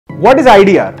What is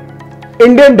IDR?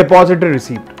 Indian Depository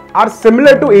Receipt. Are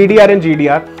similar to ADR and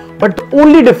GDR, but the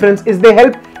only difference is they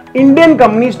help Indian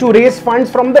companies to raise funds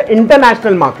from the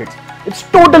international markets. It's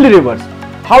totally reverse.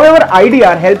 However,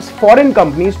 IDR helps foreign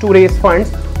companies to raise funds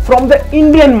from the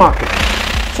Indian market.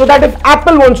 So that if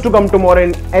Apple wants to come tomorrow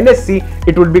in NSE,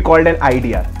 it would be called an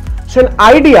IDR. So an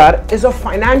IDR is a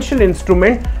financial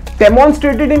instrument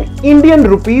demonstrated in Indian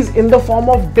rupees in the form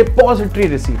of depository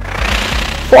receipt.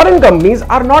 Foreign companies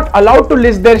are not allowed to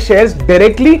list their shares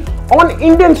directly on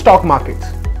Indian stock markets,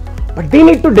 but they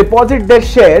need to deposit their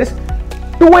shares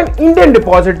to an Indian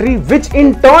depository, which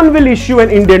in turn will issue an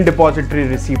Indian Depository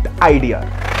Receipt IDR.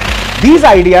 These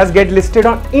IDRs get listed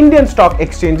on Indian stock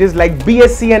exchanges like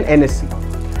BSE and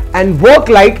NSE and work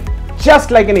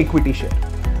just like an equity share.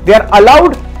 They are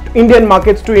allowed Indian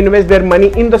markets to invest their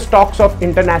money in the stocks of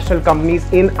international companies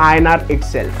in INR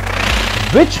itself.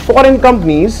 Which foreign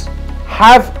companies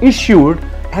have issued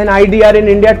an IDR in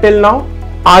India till now?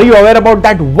 Are you aware about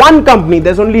that one company?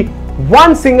 There's only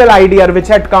one single IDR which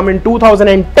had come in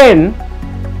 2010.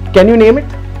 Can you name it?